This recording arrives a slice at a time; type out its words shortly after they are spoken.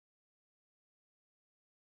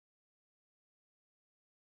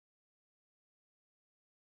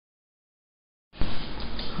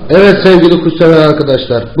Evet sevgili kuşsever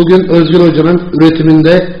arkadaşlar, bugün Özgür Hoca'nın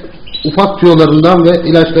üretiminde ufak tüyolarından ve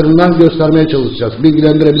ilaçlarından göstermeye çalışacağız.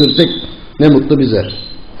 Bilgilendirebilirsek ne mutlu bize.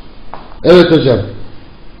 Evet hocam.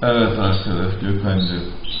 Evet arkadaş Gökhan'cığım.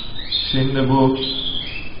 Şimdi bu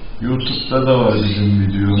YouTube'da da var bizim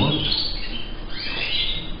videomuz.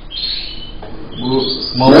 Bu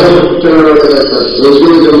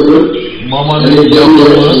mamanın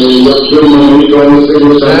yapımı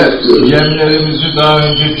ve yemlerimizi daha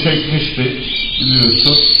önce çekmiştik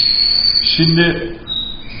biliyorsun. Şimdi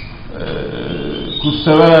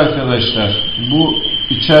kuşsever arkadaşlar, bu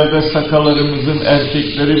içeride sakalarımızın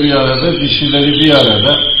erkekleri bir arada, dişileri bir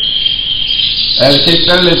arada.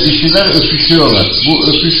 Erkeklerle dişiler öpüşüyorlar. Bu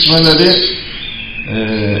öpüşmeleri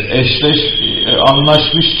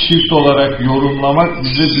anlaşmış çift olarak yorumlamak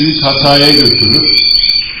bizi büyük hataya götürür.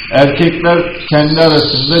 Erkekler kendi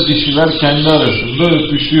arasında, dişiler kendi arasında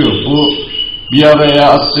öpüşüyor. Bu bir araya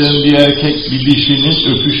attığın bir erkek bir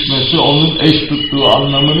dişinin öpüşmesi onun eş tuttuğu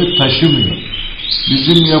anlamını taşımıyor.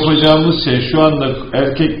 Bizim yapacağımız şey şu anda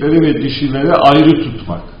erkekleri ve dişileri ayrı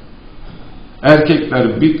tutmak.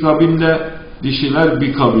 Erkekler bir kabinde, dişiler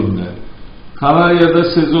bir kabinde. Kanarya'da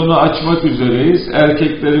sezonu açmak üzereyiz.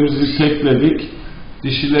 Erkeklerimizi tekledik.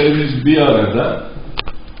 Dişilerimiz bir arada.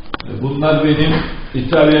 Bunlar benim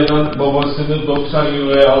İtalya'dan babasını 90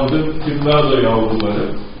 euroya aldığım Timrado yavruları.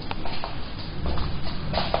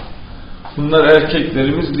 Bunlar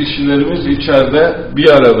erkeklerimiz, dişilerimiz içeride bir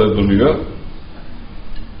arada duruyor.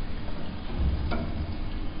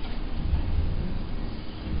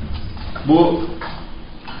 Bu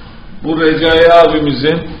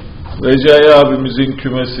Recai abimizin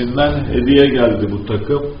kümesinden hediye geldi bu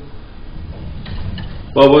takım.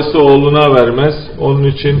 Babası oğluna vermez. Onun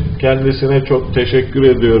için kendisine çok teşekkür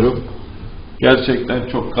ediyorum. Gerçekten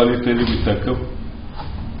çok kaliteli bir takım.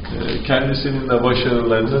 Kendisinin de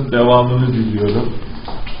başarılarının devamını diliyorum.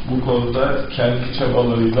 Bu konuda kendi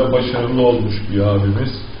çabalarıyla başarılı olmuş bir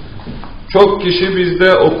abimiz. Çok kişi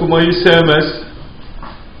bizde okumayı sevmez.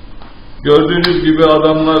 Gördüğünüz gibi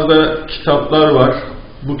adamlarda kitaplar var.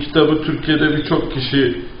 Bu kitabı Türkiye'de birçok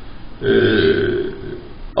kişi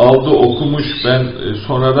aldı, okumuş. Ben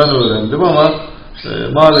sonradan öğrendim ama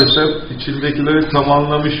maalesef içindekileri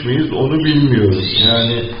tamamlamış mıyız onu bilmiyorum.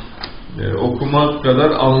 Yani okumak kadar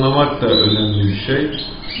anlamak da önemli bir şey.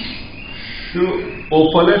 Şu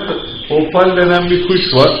opal denen bir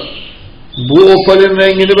kuş var. Bu opalin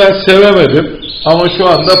rengini ben sevemedim ama şu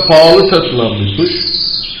anda pahalı satılan bir kuş.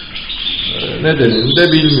 Nedenini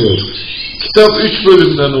de bilmiyorum. Kitap 3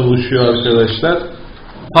 bölümden oluşuyor arkadaşlar.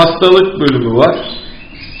 Hastalık bölümü var.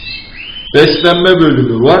 Beslenme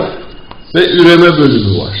bölümü var. Ve üreme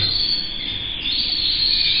bölümü var.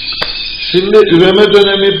 Şimdi üreme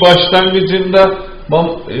dönemi başlangıcında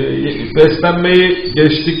beslenmeyi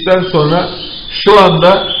geçtikten sonra şu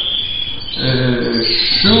anda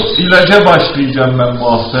şu ilaca başlayacağım ben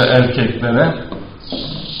bu hafta erkeklere.